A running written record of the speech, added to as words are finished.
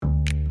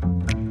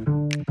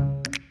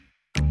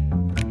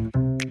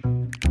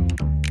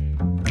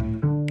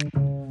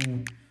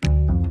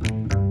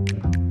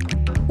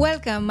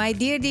Welcome, my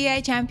dear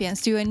DI champions,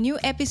 to a new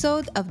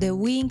episode of the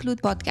We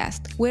Include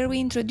podcast, where we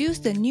introduce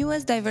the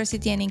newest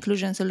diversity and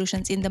inclusion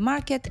solutions in the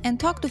market and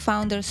talk to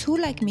founders who,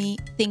 like me,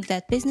 think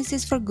that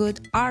businesses for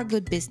good are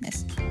good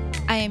business.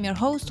 I am your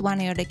host,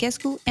 Wana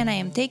Iordachescu, and I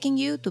am taking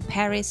you to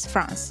Paris,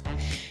 France.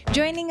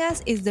 Joining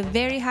us is the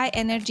very high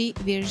energy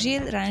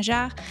Virgil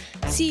Raingeard,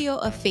 CEO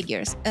of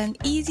Figures, an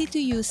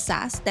easy-to-use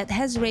SaaS that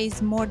has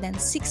raised more than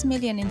 6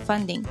 million in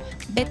funding,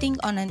 betting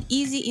on an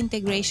easy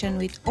integration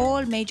with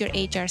all major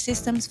HR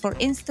systems for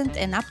instant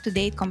and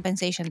up-to-date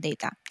compensation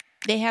data.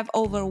 They have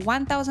over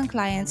 1,000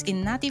 clients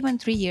in not even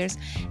 3 years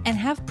and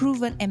have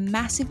proven a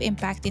massive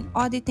impact in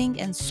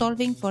auditing and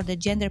solving for the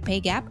gender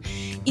pay gap,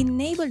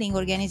 enabling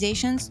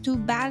organizations to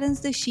balance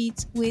the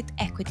sheets with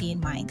equity in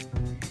mind.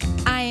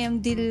 I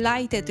am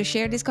delighted to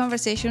share this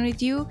conversation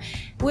with you,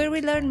 where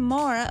we learn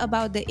more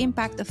about the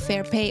impact of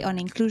fair pay on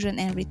inclusion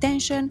and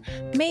retention,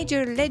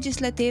 major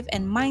legislative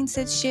and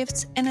mindset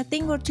shifts, and a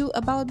thing or two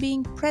about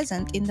being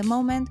present in the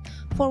moment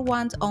for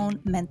one's own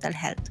mental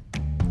health.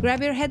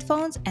 Grab your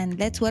headphones and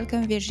let's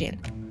welcome Virgil.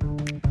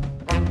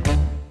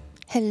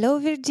 Hello,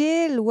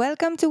 Virgil.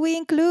 Welcome to We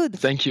Include.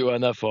 Thank you,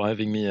 Anna, for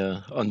having me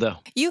on there.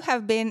 You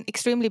have been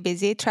extremely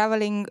busy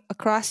traveling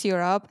across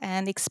Europe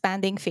and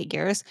expanding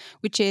Figures,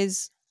 which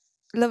is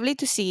lovely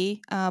to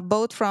see,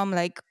 both from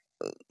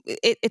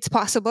it's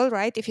possible,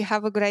 right? If you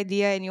have a good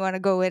idea and you want to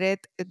go with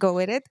it, go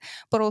with it.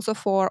 But also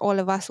for all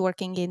of us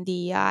working in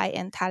DEI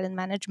and talent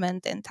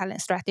management and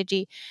talent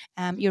strategy,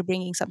 you're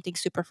bringing something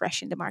super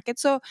fresh in the market.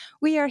 So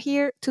we are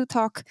here to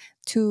talk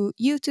to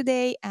you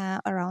today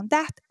around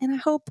that. And I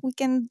hope we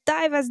can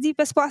dive as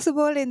deep as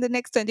possible in the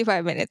next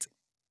 25 minutes.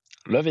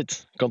 Love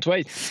it. Can't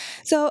wait.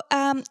 So,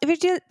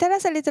 Virgil, tell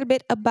us a little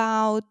bit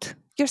about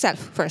yourself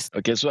first.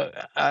 Okay, so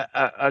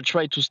I'll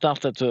try to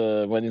start at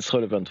when it's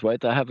relevant,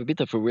 right? I have a bit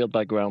of a weird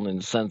background in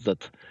the sense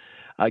that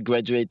I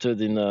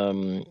graduated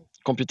in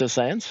computer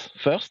science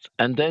first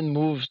and then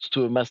moved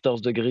to a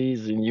master's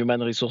degrees in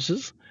human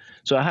resources.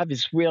 So I have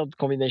this weird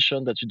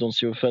combination that you don't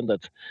see often,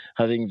 that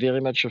having very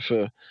much of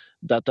a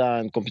data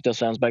and computer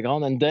science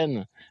background and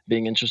then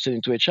being interested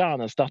into HR.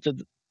 And I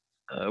started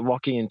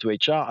working into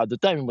HR. At the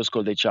time, it was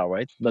called HR,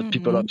 right? Not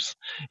people ops.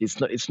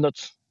 It's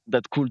not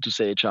that cool to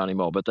say HR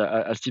anymore, but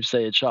I still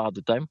say HR at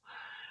the time.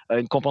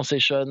 In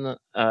compensation,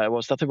 I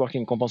started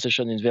working in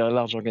compensation in very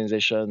large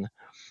organization,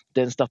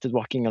 then started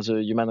working as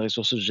a human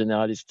resources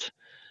generalist,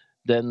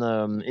 then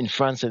in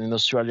France and in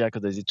Australia,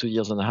 because I did 2.5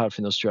 years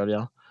in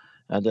Australia.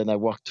 And then I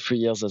worked 3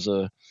 years as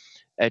a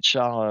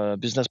HR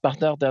business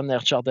partner, then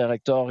HR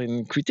director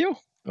in Criteo,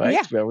 right?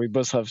 Yeah. Where we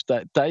both have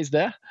ties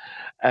there.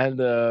 And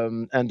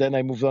then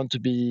I moved on to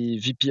be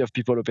VP of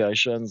People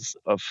Operations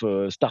of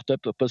a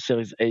startup, a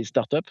post-Series A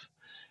startup,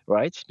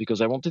 right?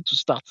 Because I wanted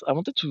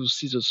to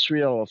see the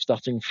thrill of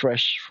starting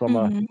fresh from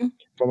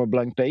a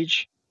blank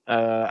page.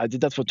 I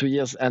did that for 2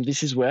 years, and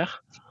this is where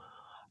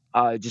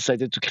I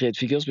decided to create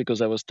Figures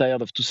because I was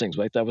tired of two things,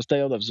 right? I was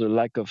tired of the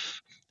lack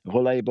of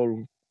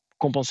reliable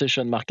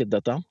compensation market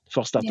data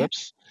for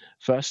startups,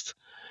 first,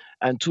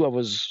 and two, I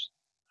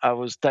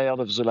was tired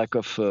of the lack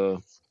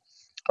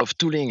of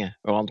tooling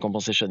around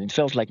compensation. It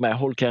felt like my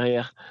whole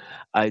career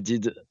I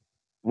did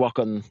work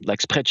on like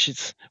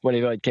spreadsheets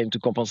whenever it came to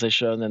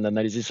compensation and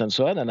analysis and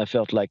so on, and I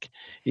felt like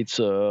it's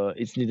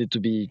needed to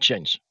be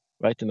changed,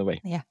 right, in a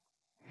way. Yeah.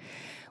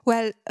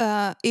 Well,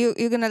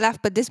 you're going to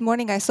laugh, but this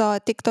morning I saw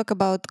a TikTok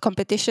about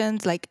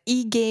competitions like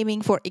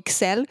e-gaming for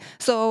Excel.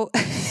 So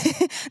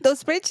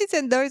those spreadsheets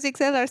and those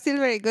Excel are still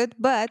very good,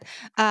 but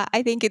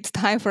I think it's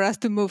time for us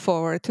to move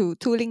forward to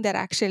tooling that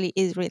actually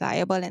is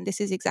reliable. And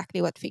this is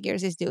exactly what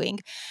Figures is doing.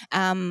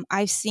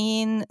 I've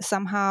seen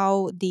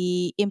somehow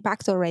the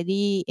impact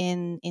already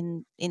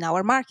in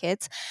our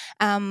markets,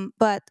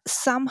 but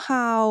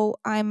somehow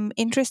I'm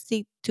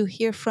interested to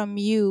hear from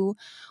you.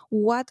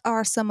 What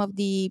are some of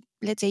the,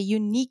 let's say,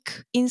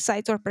 unique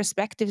insights or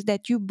perspectives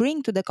that you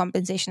bring to the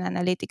compensation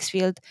analytics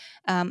field,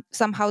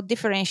 somehow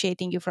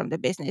differentiating you from the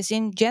business?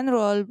 In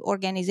general,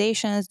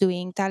 organizations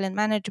doing talent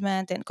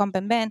management and comp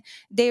and ben,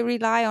 they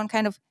rely on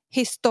kind of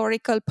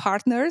historical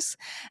partners,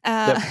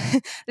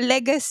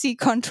 legacy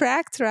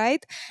contracts,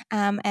 right?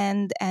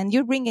 And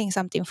you're bringing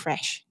something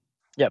fresh.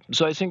 Yeah.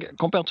 So I think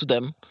compared to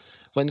them,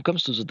 when it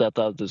comes to the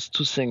data, there's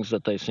two things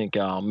that I think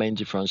are main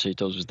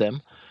differentiators with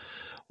them.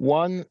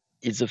 One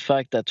is the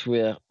fact that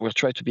we're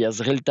trying to be as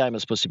real time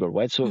as possible,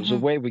 right? So the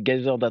way we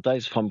gather data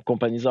is from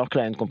companies, our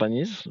client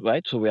companies,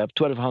 right? So we have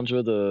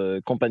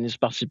 1,200 companies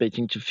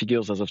participating to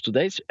Figures as of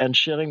today and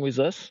sharing with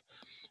us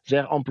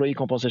their employee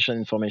compensation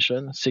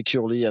information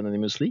securely,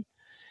 anonymously,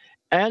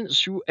 and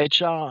through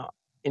HR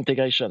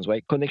integrations,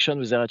 right? Connection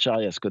with their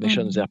HRIS,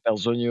 connection with their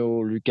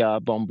Personio, Luca,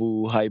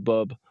 Bamboo,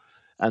 HiBob,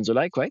 and the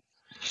like, right?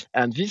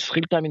 And this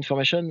real-time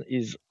information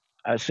is,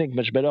 I think,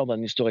 much better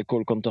than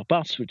historical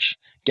counterparts, which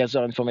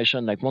gather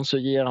information like once a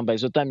year, and by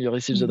the time you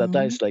receive the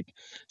data, it's like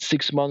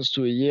 6 months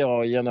to a year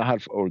or a year and a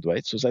half old,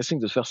 right? So I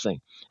think the first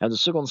thing. And the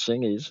second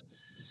thing is,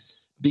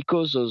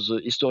 because of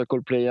the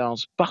historical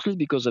players, partly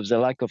because of their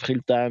lack of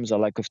real time, their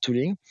lack of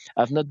tooling,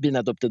 have not been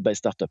adopted by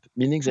startup,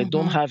 meaning they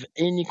don't Mm-hmm. have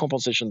any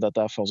compensation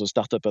data for the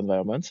startup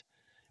environment.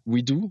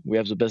 We do. We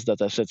have the best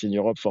data set in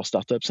Europe for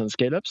startups and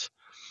scale ups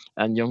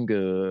and young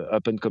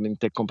up and coming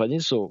tech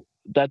companies. So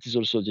that is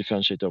also a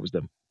differentiator with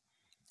them.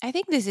 I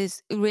think this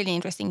is really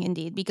interesting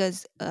indeed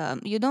because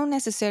you don't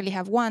necessarily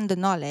have one the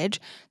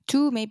knowledge,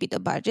 two maybe the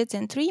budgets,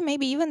 and three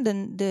maybe even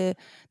the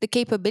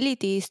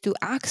capabilities to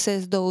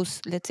access those,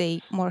 let's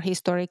say, more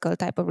historical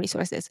type of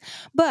resources.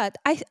 But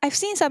I've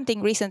seen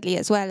something recently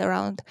as well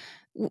around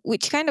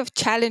which kind of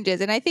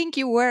challenges, and I think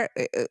you were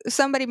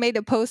somebody made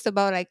a post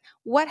about like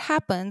what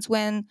happens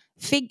when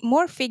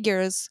more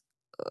figures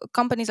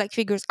companies like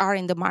figures are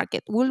in the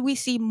market. Will we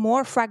see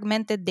more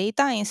fragmented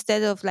data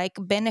instead of like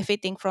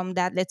benefiting from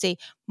that, let's say,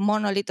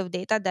 monolith of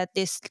data that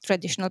these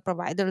traditional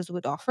providers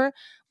would offer?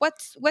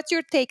 What's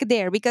your take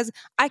there? Because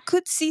I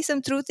could see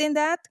some truth in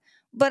that,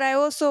 but I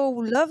also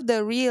love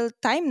the real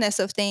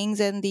timeness of things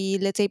and the,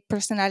 let's say,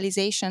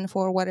 personalization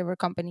for whatever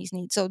companies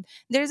need. So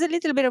there's a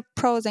little bit of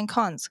pros and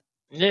cons.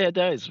 Yeah,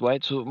 there is,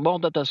 right? So more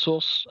data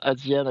source at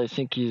the end, I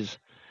think, is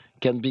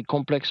can be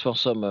complex for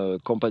some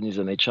companies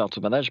and HR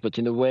to manage, but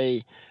in a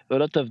way, a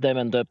lot of them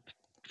end up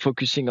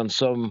focusing on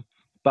some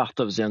part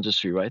of the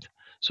industry, right?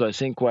 So I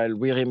think while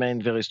we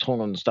remain very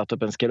strong on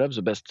startup and scale up,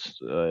 the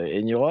best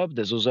in Europe,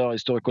 there's other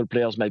historical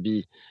players might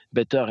be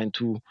better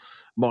into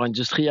more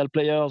industrial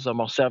players or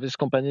more service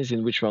companies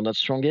in which we're not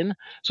strong in.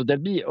 So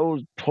there'll be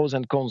all pros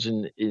and cons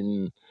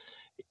in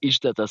each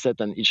data set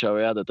and each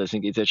area that I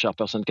think each HR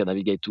person can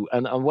navigate to.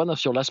 And one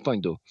of your last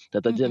point, though,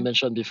 that I didn't Hmm.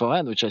 mention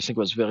beforehand, which I think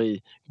was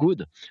very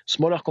good,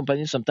 smaller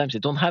companies sometimes they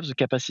don't have the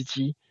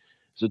capacity,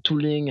 the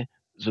tooling,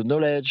 the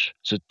knowledge,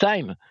 the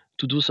time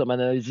to do some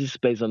analysis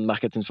based on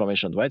market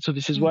information, right? So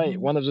this is why Hmm.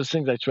 one of the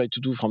things I try to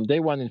do from day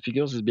one in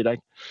Figures is be like,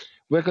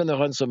 we're going to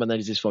run some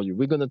analysis for you.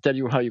 We're going to tell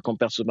you how you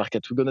compare to the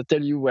market. We're going to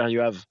tell you where you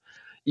have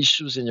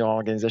issues in your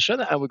organization,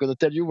 and we're going to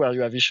tell you where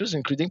you have issues,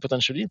 including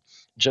potentially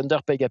gender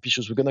pay gap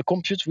issues. We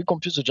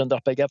compute the gender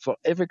pay gap for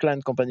every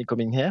client company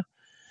coming here,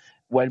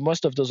 while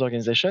some of those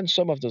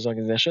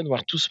organizations were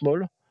too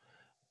small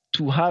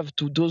to have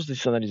to do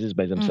this analysis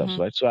by themselves, Hmm.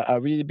 right? So I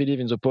really believe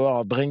in the power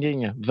of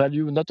bringing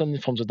value, not only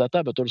from the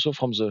data, but also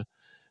from the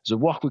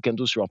work we can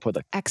do through our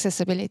product.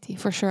 Accessibility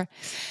for sure.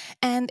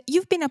 And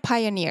you've been a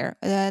pioneer.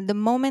 The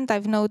moment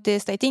I've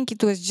noticed, I think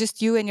it was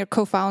just you and your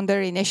co-founder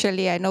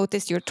initially. I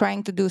noticed you're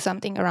trying to do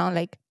something around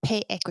like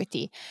pay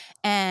equity,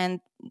 and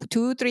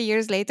 2 3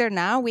 years later,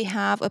 now we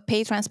have a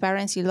pay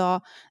transparency law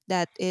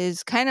that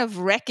is kind of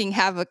wrecking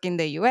havoc in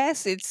the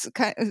US. It's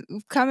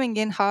coming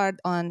in hard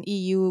on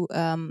EU,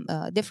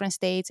 different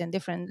states and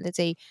different, let's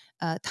say,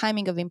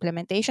 timing of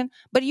implementation.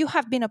 But you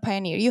have been a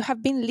pioneer. You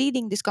have been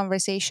leading this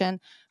conversation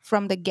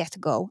from the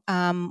get-go.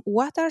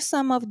 What are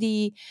some of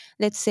the,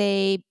 let's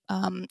say,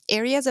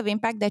 areas of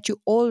impact that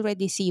you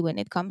already see when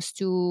it comes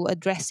to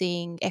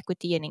addressing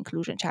equity and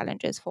inclusion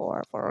challenges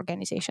for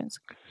organizations?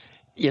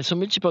 Yeah, so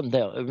multiple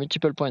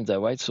points there,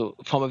 right? So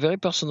from a very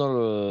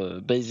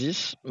personal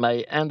basis, my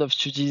end of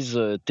studies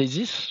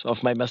thesis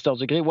of my master's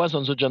degree was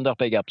on the gender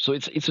pay gap. So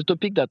it's a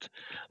topic that,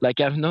 like,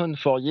 I've known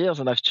for years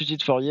and I've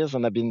studied for years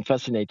and I've been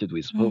fascinated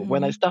with. So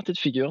when I Hmm. started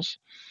Figures,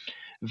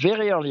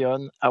 very early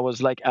on, I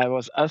was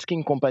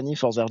asking company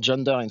for their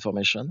gender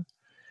information,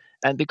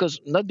 and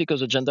not because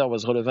the gender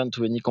was relevant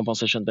to any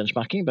compensation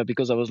benchmarking, but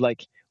because I was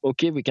like,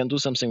 okay, we can do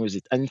something with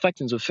it. And in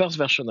fact, in the first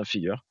version of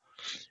Figure,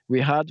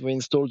 we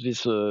installed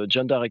this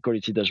gender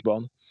equality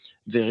dashboard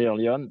very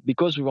early on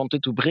because we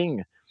wanted to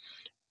bring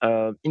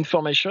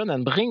information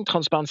and bring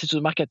transparency to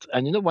the market.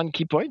 And one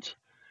key point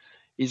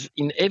is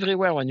in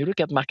everywhere when you look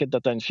at market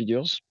data and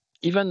figures,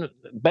 even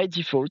by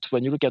default,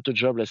 when you look at a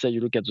job, let's say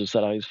you look at the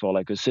salaries for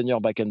like a senior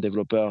backend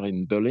developer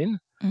in Berlin,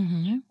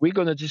 Hmm. we're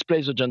going to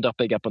display the gender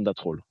pay gap on that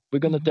role. We're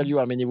going to tell Hmm. you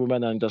how many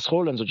women are in this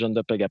role and the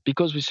gender pay gap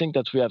because we think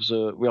that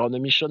we're on a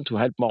mission to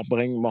help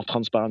bring more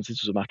transparency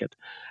to the market.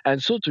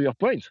 And so, to your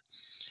point,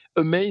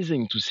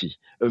 amazing to see.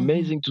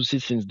 Hmm. Amazing to see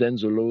since then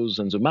the laws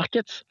and the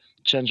market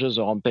changes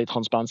around pay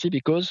transparency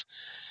because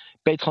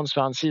pay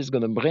transparency is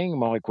going to bring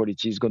more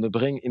equality. It's going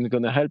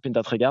to help in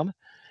that regard.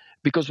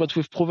 Because what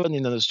we've proven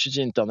in a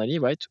study internally,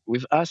 right?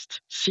 We've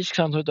asked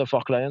 600 of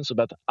our clients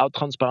about how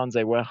transparent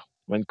they were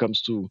when it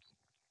comes to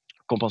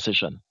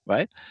compensation,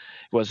 right?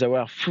 Was they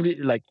were fully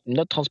like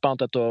not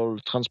transparent at all,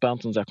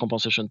 transparent on their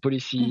compensation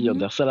policy, on Hmm.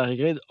 their salary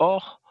grade, or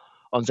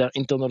on their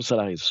internal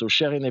salaries. So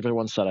sharing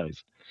everyone's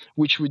salaries,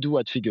 which we do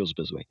at Figures,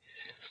 by the way.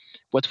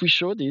 What we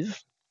showed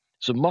is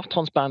the more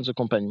transparent the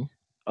company,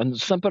 on a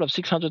sample of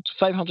 600,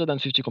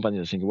 550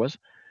 companies, I think it was,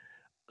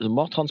 the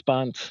more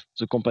transparent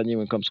the company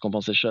when it comes to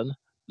compensation,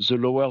 the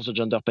lower the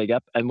gender pay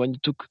gap. And when you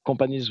took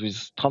companies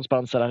with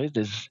transparent salaries,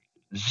 there's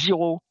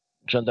zero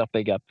gender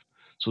pay gap.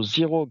 So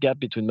zero gap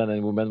between men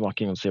and women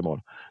working on the same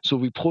role. So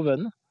we've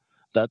proven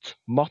that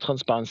more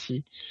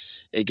transparency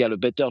equal a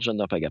better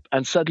gender pay gap.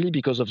 And sadly,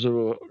 because of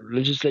the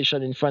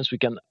legislation in France, we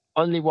can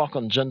only work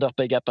on gender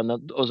pay gap and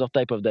not other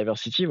type of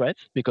diversity, right?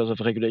 Because of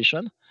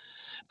regulation.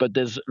 But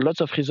there's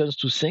lots of reasons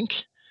to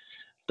think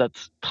that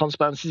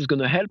transparency is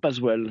going to help as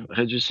well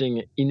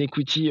reducing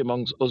inequity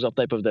amongst other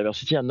type of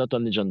diversity and not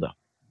only gender.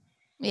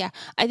 Yeah,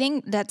 I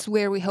think that's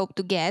where we hope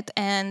to get,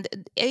 and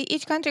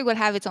each country will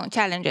have its own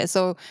challenges.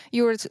 So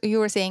you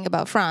were saying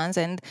about France,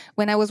 and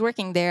when I was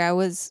working there, I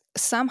was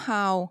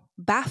somehow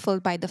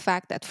baffled by the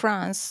fact that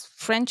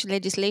French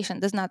legislation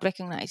does not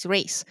recognize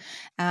race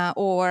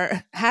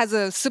or has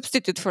a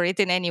substitute for it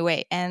in any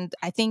way. And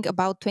I think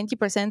about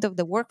 20% of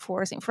the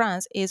workforce in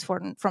France is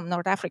from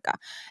North Africa,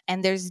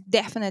 and there's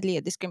definitely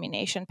a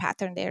discrimination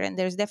pattern there, and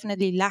there's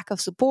definitely lack of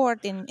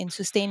support in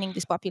sustaining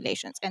these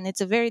populations. And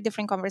it's a very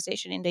different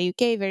conversation in the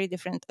UK, very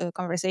different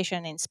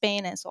conversation in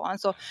Spain, and so on.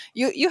 So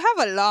you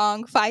have a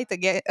long fight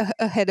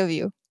ahead of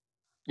you.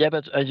 Yeah,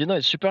 but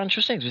it's super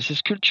interesting. This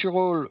is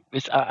cultural.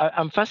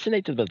 I'm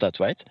fascinated by that,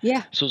 right?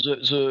 Yeah. So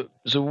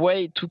the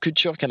way two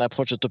culture can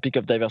approach the topic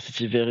of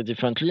diversity very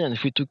differently. And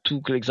if we took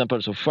two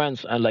examples of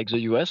France and like the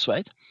US,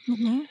 right?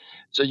 Hmm.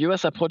 The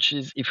US approach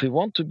is if we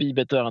want to be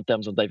better in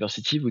terms of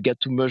diversity, we get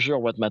to measure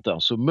what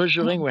matters. So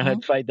measuring will Hmm.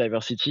 help fight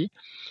diversity.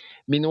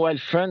 Meanwhile,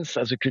 France,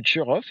 as a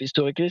culture of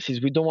historically,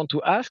 says we don't want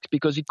to ask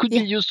because it could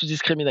be Yeah. used to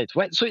discriminate.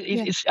 Right? So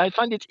Yeah. I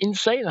find it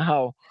insane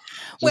how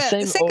the Well,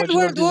 same Second original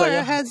World War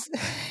desire has.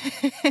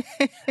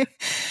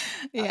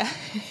 Yeah.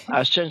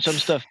 has changed some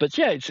stuff. But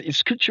yeah,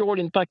 it's cultural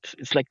impact.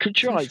 It's like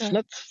culture. For It's sure.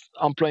 not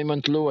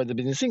employment law at the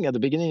beginning. At the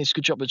beginning, it's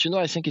culture. But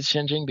I think it's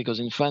changing because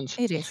in France,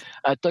 It is.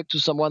 I talked to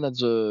someone at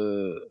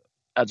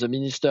the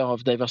Minister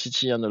of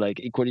Diversity and like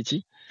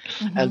Equality,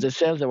 and Hmm. they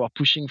said they were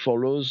pushing for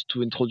laws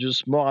to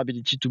introduce more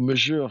ability to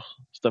measure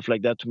stuff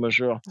like that, to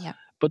measure. Yeah.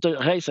 But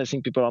race, I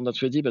think people are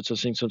not ready. But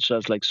something such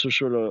as like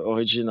social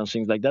origin and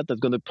things like that, that's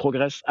going to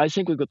progress. I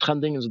think we go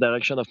trending in the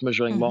direction of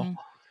measuring more, Hmm.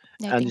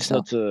 I and think it's so.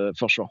 not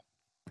for sure.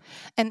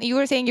 And you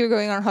were saying you're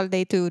going on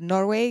holiday to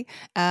Norway.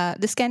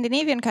 The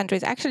Scandinavian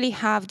countries actually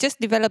have just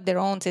developed their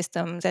own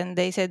systems, and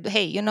they said,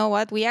 "Hey, you know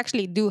what? We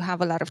actually do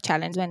have a lot of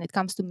challenge when it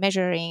comes to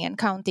measuring and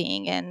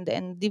counting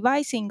and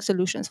devising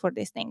solutions for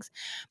these things."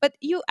 But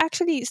you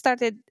actually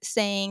started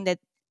saying that,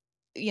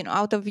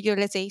 out of your,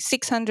 let's say,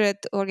 600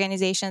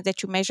 organizations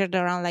that you measured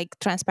around like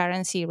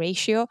transparency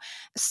ratio,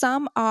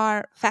 some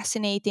are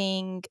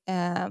fascinating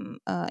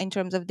in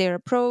terms of their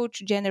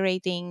approach,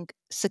 generating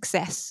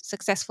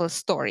successful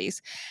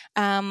stories.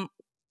 um,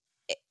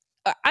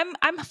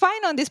 I'm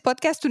fine on this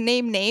podcast to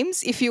name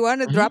names if you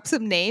want to Mhm, drop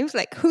some names,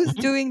 like who's mhm.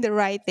 doing the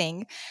right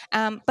thing.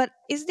 But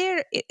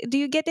do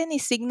you get any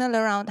signal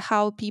around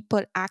how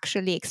people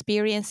actually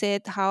experience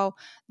it? How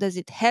does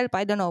it help?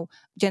 I don't know,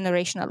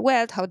 generational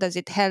wealth. How does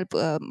it help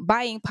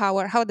buying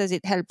power? How does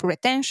it help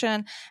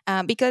retention?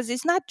 Because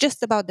it's not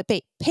just about the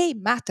pay. Pay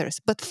matters,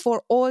 but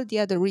for all the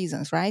other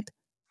reasons, right?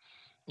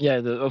 Yeah,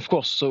 of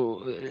course.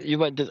 So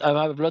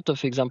I have a lot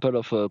of example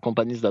of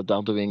companies that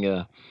are doing,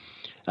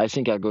 I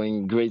think, are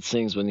going great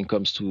things when it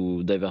comes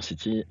to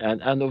diversity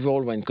and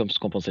overall when it comes to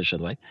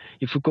compensation. Right?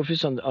 If we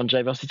focus on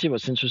diversity,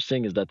 what's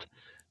interesting is that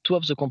two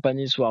of the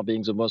companies who are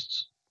being the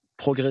most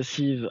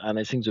progressive and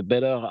I think the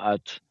better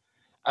at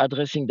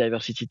addressing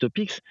diversity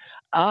topics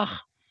are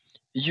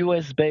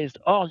US based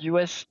or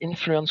US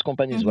influenced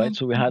companies, right? Mm-hmm,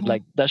 So we had mm-hmm,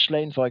 like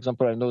Dashlane, for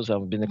example. I know there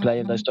have been a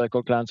client, mm-hmm,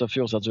 historical clients of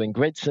yours are doing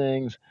great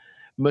things,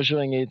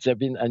 measuring it. They've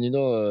been, and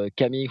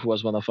Camille, who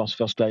was one of our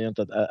first clients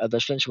at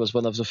Dashlane, she was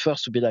one of the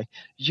first to be like,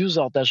 use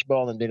our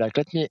dashboard and be like,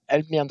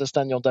 help me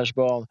understand your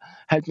dashboard,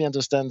 help me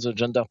understand the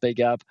gender pay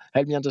gap,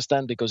 help me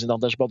understand because in our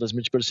dashboard there's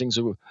multiple things,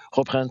 the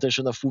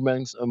representation of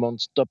women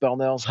amongst top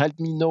earners, help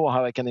me know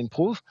how I can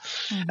improve.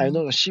 I mm-hmm.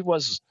 know she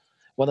was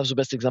one of the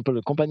best examples.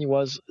 The company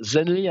was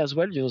Zenly as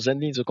well.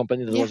 Zenly is a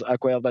company that Yeah. was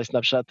acquired by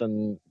Snapchat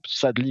and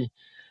sadly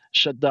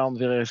shut down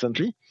very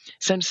recently.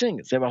 Same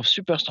thing. They were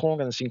super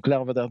strong, and I think Claire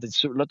over there did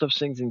a lot of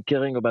things in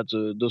caring about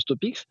those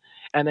topics.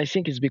 And I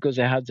think it's because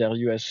they had their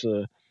US,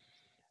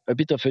 a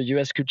bit of a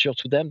US culture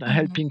to them,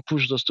 Mm-hmm, helping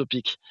push those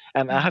topics.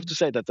 And I have mm-hmm. to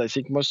say that I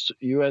think most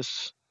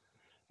US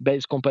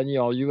based company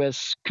or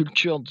US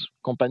cultured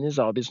companies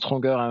are a bit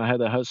stronger and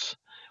ahead of us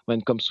when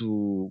it comes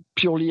to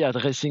purely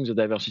addressing the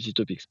diversity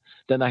topics.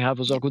 Then I have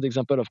other Yeah. good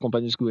example of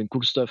companies doing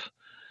cool stuff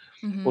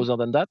Mm-hmm. other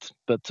than that.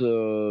 But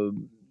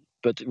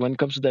when it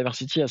comes to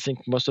diversity, I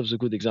think most of the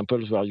good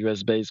examples were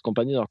US based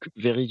companies or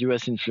very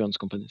US influenced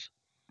companies.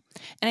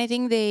 And I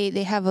think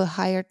they have a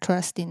higher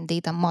trust in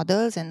data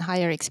models and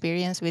higher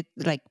experience with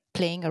like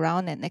playing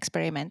around and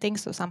experimenting.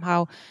 So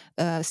somehow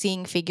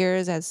seeing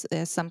figures as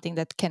something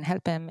that can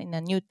help them in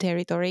a new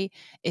territory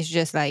is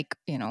just like,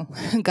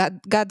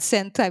 God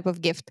sent type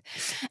of gift.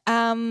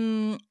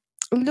 Um,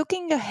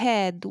 Looking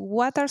ahead,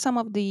 what are some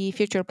of the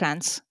future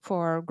plans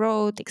for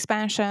growth,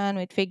 expansion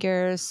with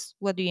figures?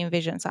 What do you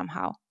envision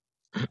somehow?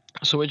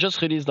 So we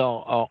just released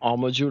our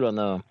module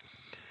on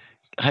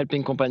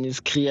helping companies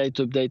create,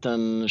 update,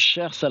 and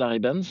share salary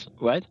bands,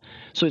 right?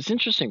 So it's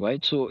interesting,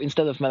 right? So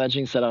instead of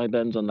managing salary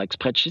bands on like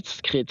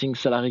spreadsheets, creating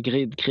salary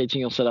grid,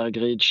 creating your salary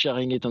grid,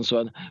 sharing it, and so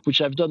on,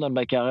 which I've done on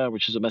my career,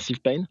 which is a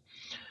massive pain.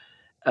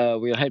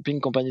 We are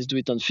helping companies do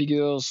it on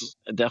figures,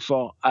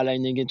 therefore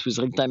aligning it with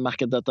real-time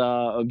market data,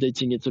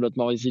 updating it a lot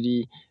more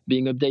easily,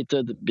 being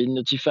updated, being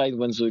notified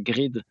when the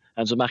grid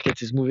and the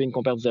market is moving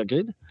compared to their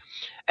grid,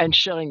 and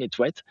sharing it,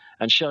 right?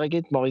 And sharing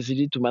it more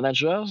easily to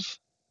managers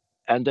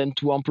and then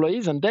to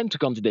employees and then to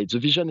candidates. The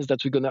vision is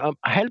that we're going to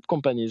help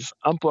companies,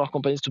 empower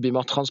companies to be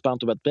more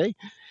transparent about pay.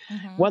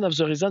 Mm-hmm. One of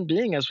the reasons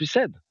being, as we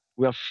said,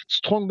 we are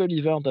strong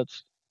believer that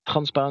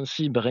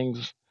transparency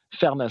brings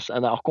fairness,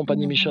 and our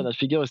company Mm-hmm. mission at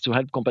Figure is to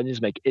help companies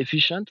make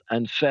efficient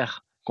and fair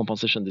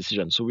compensation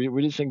decisions. So we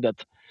really think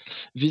that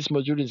this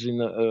module is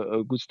in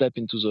a good step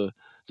into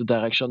the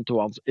direction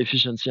towards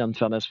efficiency and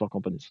fairness for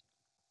companies.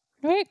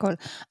 Very cool.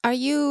 Are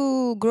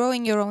you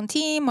growing your own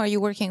team? Are you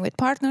working with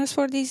partners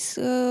for these,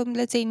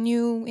 let's say,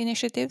 new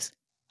initiatives?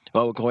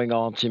 Well, we're growing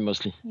our team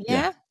mostly. Yeah,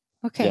 Yeah.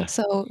 Okay. yeah.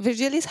 So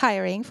Virgil is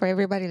hiring for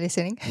everybody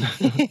listening.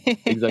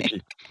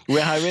 Exactly.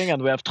 We're hiring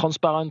and we have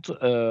transparent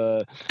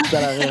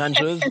salary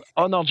ranges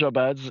on our job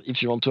ads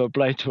if you want to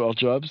apply to our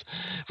jobs.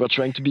 We're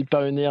trying to be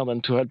pioneer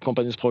and to help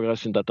companies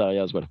progress in that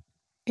area as well.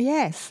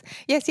 Yes,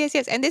 yes, yes,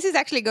 yes. And this is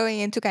actually going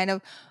into kind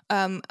of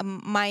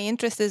my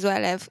interest as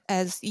well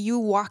as you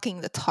walking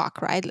the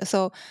talk, right?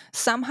 So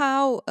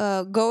somehow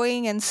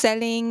going and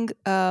selling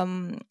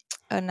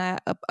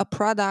a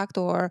product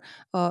or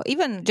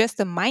even just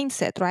a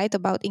mindset, right,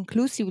 about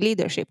inclusive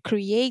leadership,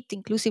 create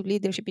inclusive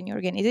leadership in your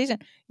organization.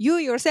 You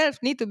yourself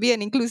need to be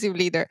an inclusive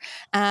leader.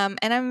 And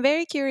I'm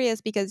very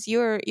curious because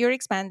you're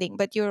expanding,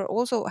 but you're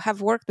also have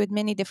worked with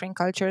many different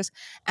cultures,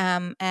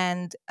 and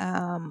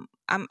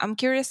I'm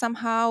curious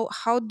somehow,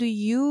 how do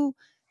you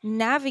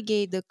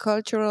navigate the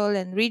cultural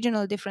and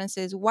regional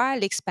differences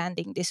while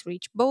expanding this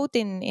reach, both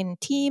in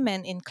team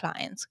and in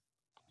clients?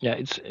 Yeah,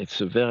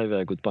 it's a very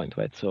very good point,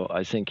 right? So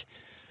I think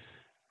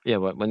yeah,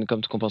 when it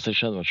comes to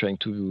compensation, we're trying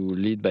to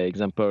lead by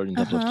example in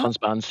Uh terms of huh.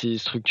 transparency,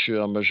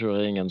 structure,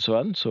 measuring, and so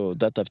on. So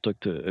that I've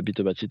talked a bit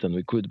about it, and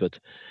we could. But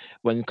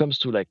when it comes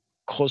to like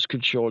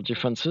cross-cultural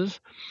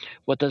differences,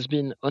 what has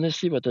been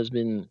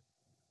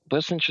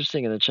both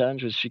interesting and a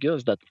challenge with Figure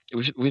is that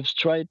we've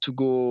tried to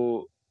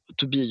go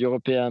to be a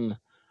European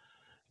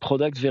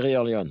product very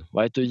early on,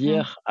 right? A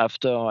year Mm-hmm.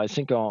 after, I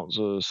think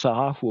the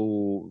Sarah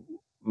who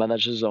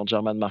manages our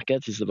German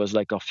market was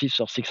like our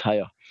fifth or sixth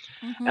hire,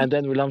 Mm-hmm. and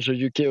then we launched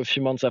the UK a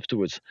few months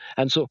afterwards.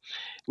 And so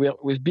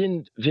we've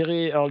been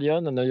very early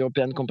on the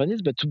European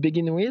companies, but to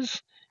begin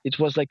with, it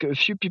was like a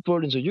few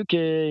people in the UK,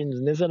 in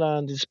the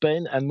Netherlands, in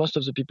Spain, and most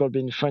of the people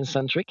being French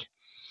centric.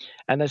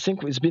 And I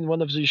think it's been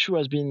one of the issue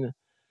has been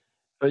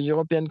a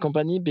European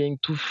company being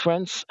too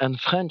French and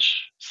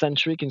French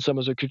centric in some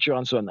of the culture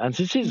and so on. And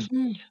this is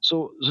Mm-hmm.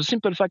 so the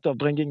simple fact of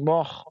bringing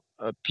more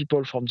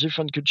people from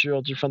different culture,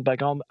 different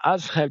background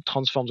has helped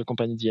transform the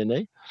company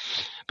DNA.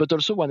 But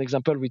also one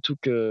example we took,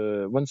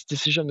 one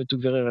decision we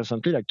took very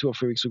recently, like 2 or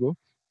 3 weeks ago,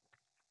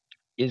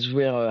 is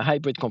we're a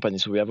hybrid company.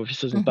 So we have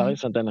offices in Mm-hmm.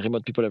 Paris and then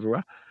remote people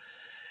everywhere.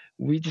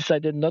 We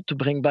decided not to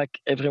bring back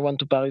everyone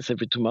to Paris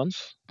every 2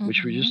 months,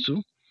 which we Mm-hmm. used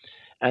to.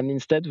 And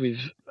instead, we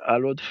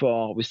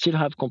still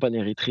have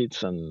company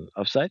retreats and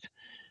offsite,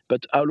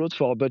 but allowed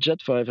for a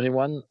budget for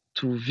everyone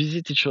to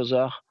visit each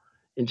other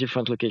in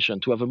different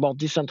locations, to have a more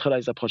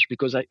decentralized approach.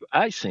 Because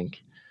I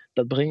think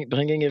that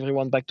bringing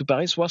everyone back to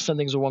Paris was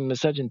sending the wrong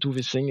message into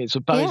this thing. It's a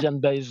Yeah.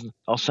 Parisian-based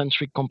or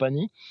centric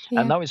company,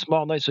 and Yeah. now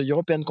it's a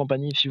European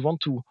company. If you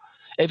want to,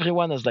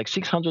 everyone has like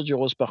 600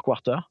 euros per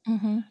quarter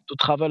Mm-hmm. to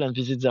travel and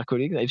visit their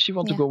colleagues. If you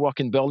want to Yeah. go work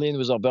in Berlin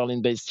with our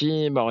Berlin-based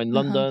team or in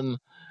Uh-huh. London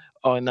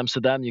or in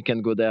Amsterdam, you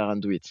can go there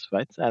and do it,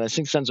 right? And I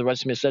think sends the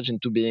right message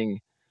into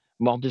being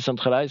more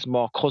decentralized,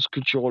 more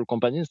cross-cultural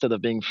company instead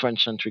of being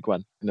French-centric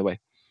one in a way.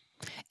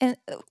 And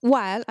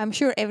while I'm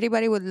sure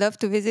everybody would love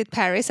to visit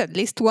Paris at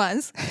least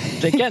once,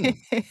 They can,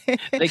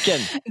 they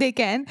can. they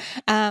can.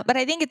 But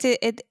I think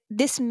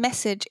this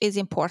message is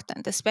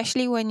important,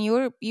 especially when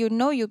you're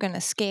going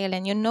to scale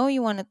and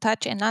you want to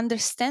touch and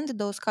understand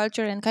those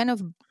culture and kind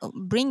of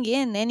bring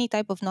in any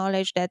type of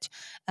knowledge that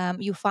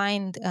you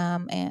find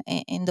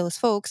in those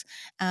folks,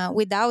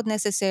 without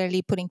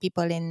necessarily putting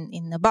people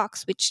in a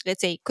box, which let's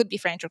say could be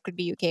French or could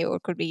be UK or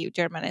could be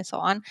German and so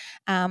on.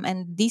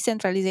 And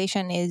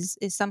decentralization is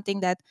something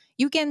that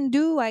you can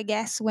do, I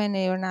guess, when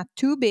you're not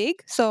too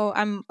big. So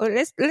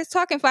let's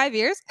talk in 5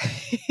 years.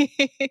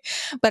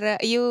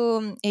 But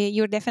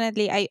you're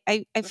definitely,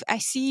 I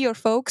see your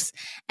folks,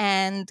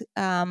 and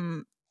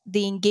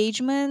the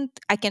engagement,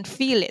 I can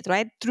feel it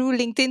right through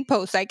LinkedIn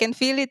posts, I can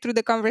feel it through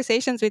the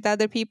conversations with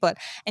other people,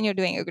 and you're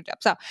doing a good job.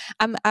 So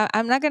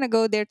I'm not going to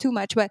go there too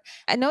much, but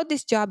I know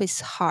this job is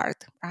hard,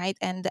 right?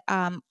 And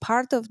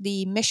part of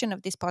the mission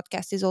of this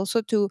podcast is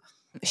also to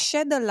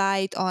shed a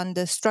light on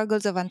the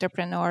struggles of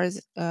entrepreneurs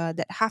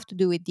that have to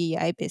do with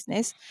DEI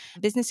business.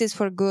 Businesses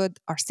for good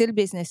are still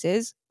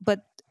businesses,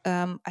 but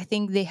I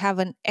think they have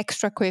an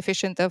extra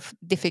coefficient of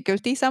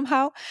difficulty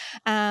somehow.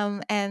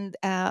 And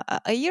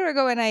a year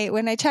ago,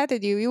 when I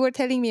chatted you, you were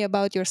telling me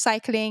about your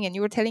cycling, and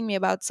you were telling me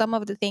about some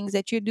of the things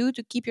that you do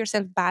to keep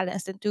yourself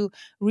balanced and to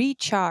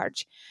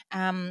recharge.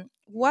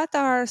 what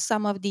are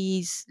some of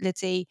these,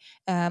 let's say,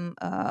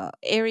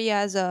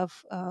 areas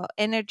of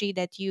energy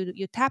that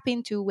you tap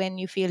into when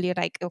you feel you're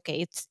like,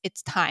 okay,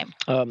 it's time?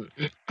 Um,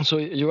 so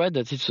you're right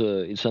that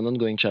it's an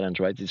ongoing challenge,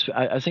 right?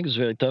 I think it's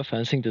very tough.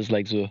 I think there's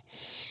like the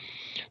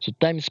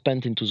time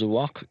spent into the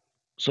work.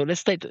 So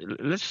let's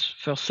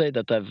first say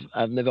that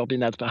I've never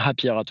been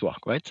happier at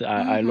work, right?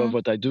 I love Mm-hmm.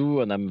 what I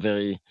do, and I'm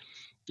very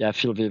yeah, I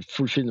feel very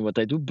fulfilled in what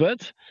I do,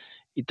 but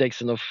it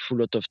takes an awful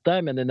lot of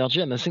time and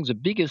energy. And I think the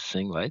biggest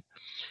thing, right,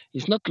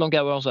 is not long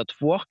hours at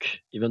work,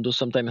 even though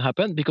sometimes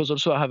happen, because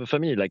also I have a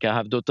family. Like I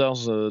have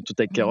daughters to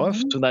take care of.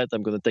 Mm-hmm. Tonight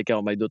I'm going to take care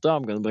of my daughter.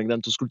 I'm going to bring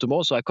them to school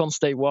tomorrow, so I can't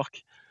stay work.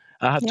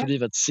 I have to Yeah.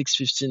 leave at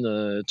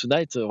 6:15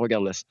 tonight,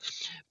 regardless.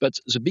 But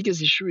the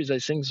biggest issue is, I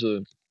think,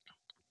 the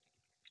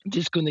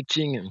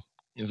disconnecting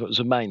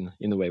the mind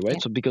in a way, right? Yeah.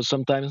 So because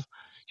sometimes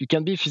you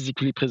can be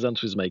physically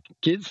present with my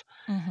kids,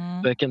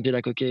 Mm-hmm. but I can be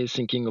like, okay,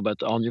 thinking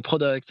about our new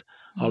product,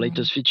 our Mm-hmm.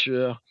 latest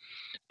feature,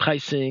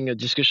 pricing, a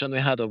discussion we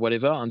had or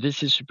whatever. And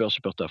this is super,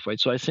 super tough, right?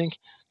 So I think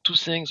two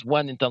things.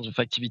 One, in terms of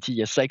activity,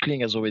 yes,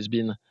 cycling has always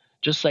been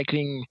just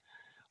cycling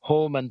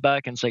home and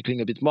back and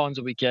cycling a bit more on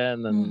the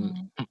weekend. And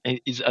Mm-hmm.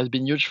 it has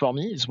been huge for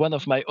me. It's one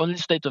of my only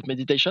state of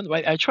meditation.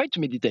 Right? I try to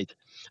meditate.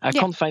 I Yeah.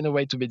 can't find a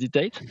way to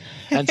meditate.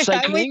 And I'm with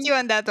cycling, you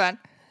on that one.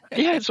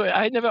 yeah, so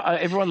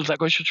everyone was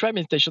like, oh, you should try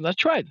meditation. I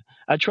tried.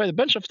 I tried a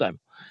bunch of time.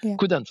 Yeah.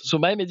 Couldn't. So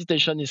my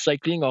meditation is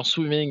cycling or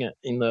swimming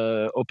in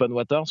open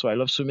water. So I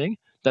love swimming.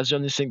 That's the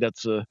only thing that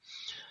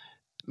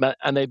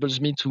enables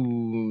me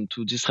to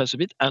distress a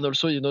bit, and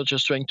also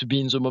just trying to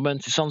be in the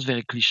moment. It sounds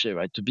very cliche,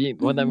 right? To be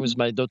when I'm Mm-hmm. with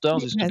my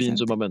daughters It is to be in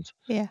the doesn't. moment.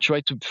 Yeah.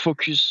 Try to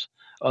focus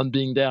on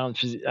being there, and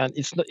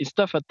it's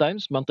tough at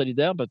times mentally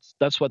there, but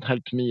that's what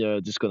helped me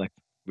disconnect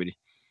really.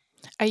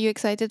 Are you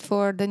excited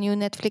for the new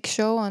Netflix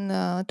show on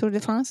Tour de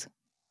France?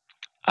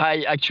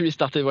 I actually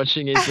started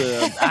watching it.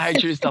 I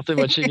actually started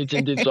watching it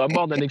indeed. So I'm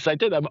more than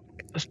excited. I'm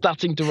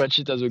starting to watch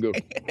it as we go.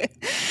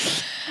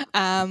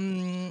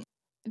 um,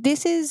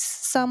 this is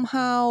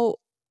somehow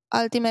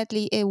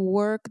ultimately a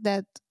work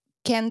that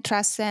can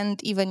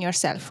transcend even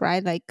yourself,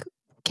 right? Like,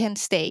 can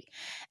stay.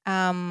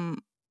 Um,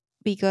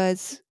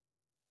 because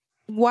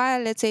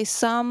while, let's say,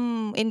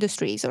 some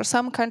industries or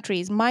some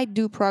countries might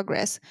do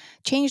progress,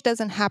 change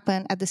doesn't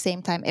happen at the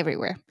same time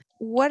everywhere.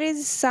 What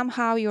is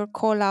somehow your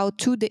call out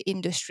to the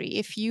industry?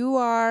 If you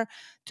are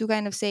to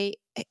kind of say,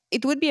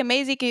 it would be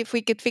amazing if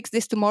we could fix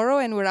this tomorrow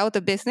and we're out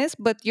of business,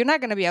 but you're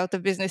not going to be out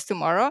of business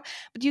tomorrow,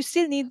 but you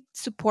still need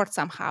support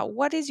somehow.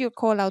 What is your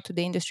call out to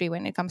the industry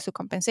when it comes to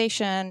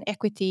compensation,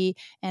 equity,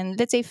 and,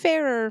 let's say,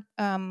 fairer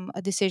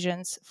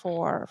decisions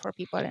for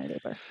people and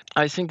labor?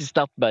 I think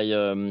start by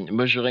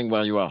measuring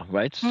where you are,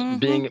 right?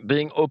 Mm-hmm.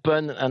 Being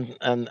open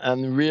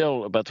and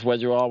real about where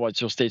you are,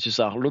 what your status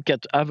are.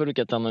 Have a look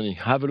at money.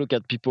 Have a look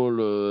at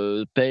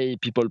people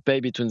pay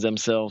between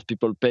themselves.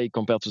 People pay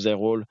compared to their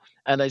role.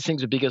 And I think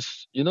the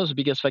biggest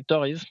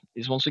factor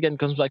is once again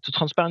comes back to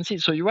transparency.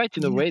 So you're right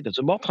in a Yeah. way that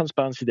the more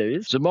transparency there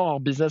is, the more our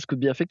business could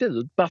be affected.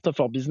 The part of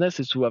our business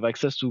is to have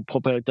access to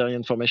proprietary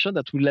information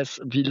that will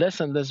be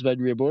less and less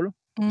valuable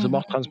the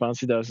more Mm-hmm.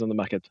 transparency there is on the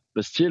market.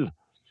 But still,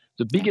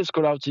 the Yeah. biggest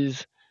call out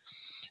is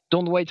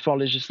don't wait for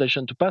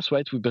legislation to pass,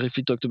 right? We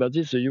briefly talked about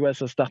this. The US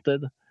has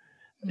started.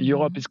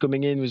 Europe Mm-hmm. is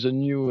coming in with a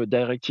new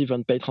directive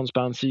on pay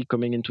transparency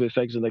coming into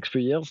effect the next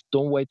few years.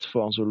 Don't wait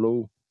for the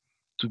law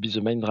to be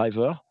the main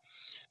driver.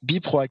 Be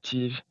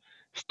proactive.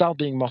 Start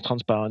being more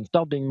transparent.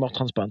 Start being more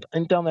transparent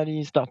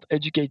internally. Start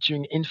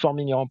educating,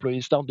 informing your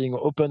employees. Start being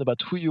open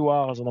about who you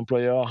are as an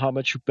employer, how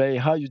much you pay,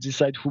 how you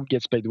decide who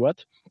gets paid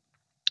what.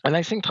 And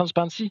I think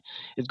transparency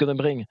is going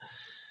to bring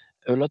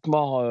a lot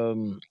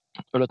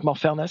more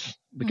fairness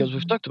because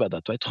we've Mm-hmm. talked about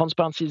that, right?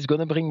 Transparency is going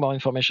to bring more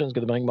information, it's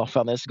going to bring more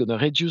fairness, it's going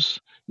to reduce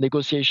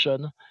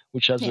negotiation,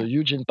 which has Yeah. a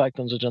huge impact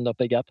on the gender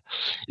pay gap.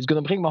 It's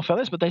going to bring more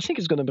fairness, but I think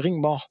it's going to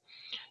bring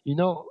you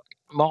know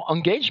more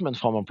engagement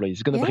from employees.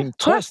 It's going to Yeah. bring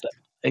trust. Trust.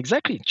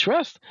 Exactly,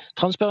 trust.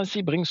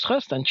 Transparency brings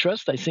trust, and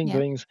trust, I think, Yeah.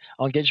 brings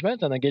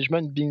engagement, and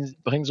engagement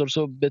brings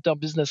also better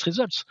business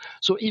results.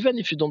 So even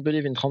if you don't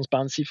believe in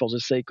transparency for the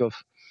sake of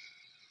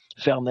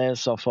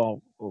fairness or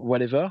for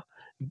whatever,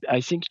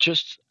 I think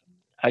just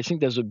I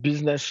think there's a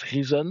business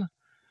reason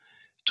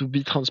to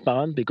be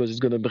transparent because it's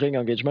going to bring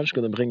engagement, it's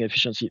going to bring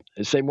efficiency.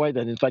 The same way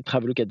that, in fact,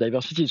 have a look at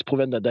diversity. It's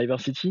proven that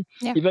diversity,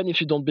 Yeah. even if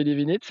you don't believe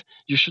in it,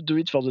 you should do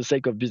it for the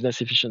sake of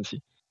business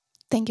efficiency.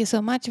 Thank you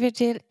so much,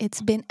 Virgil.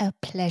 It's been a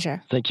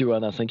pleasure. Thank you,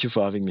 Anna. Thank you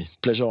for having me.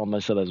 Pleasure on my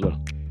side as well.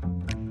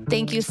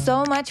 Thank you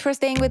so much for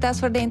staying with us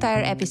for the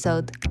entire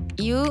episode.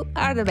 You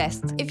are the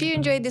best. If you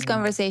enjoyed this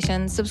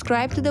conversation,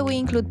 subscribe to the We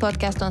Include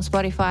podcast on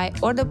Spotify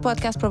or the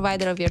podcast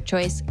provider of your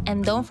choice,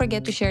 and don't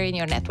forget to share in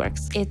your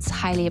networks. It's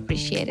highly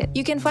appreciated.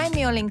 You can find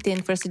me on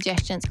LinkedIn for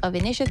suggestions of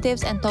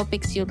initiatives and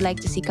topics you'd like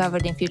to see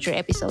covered in future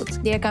episodes.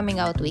 They are coming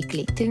out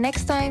weekly. Till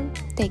next time,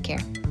 take care.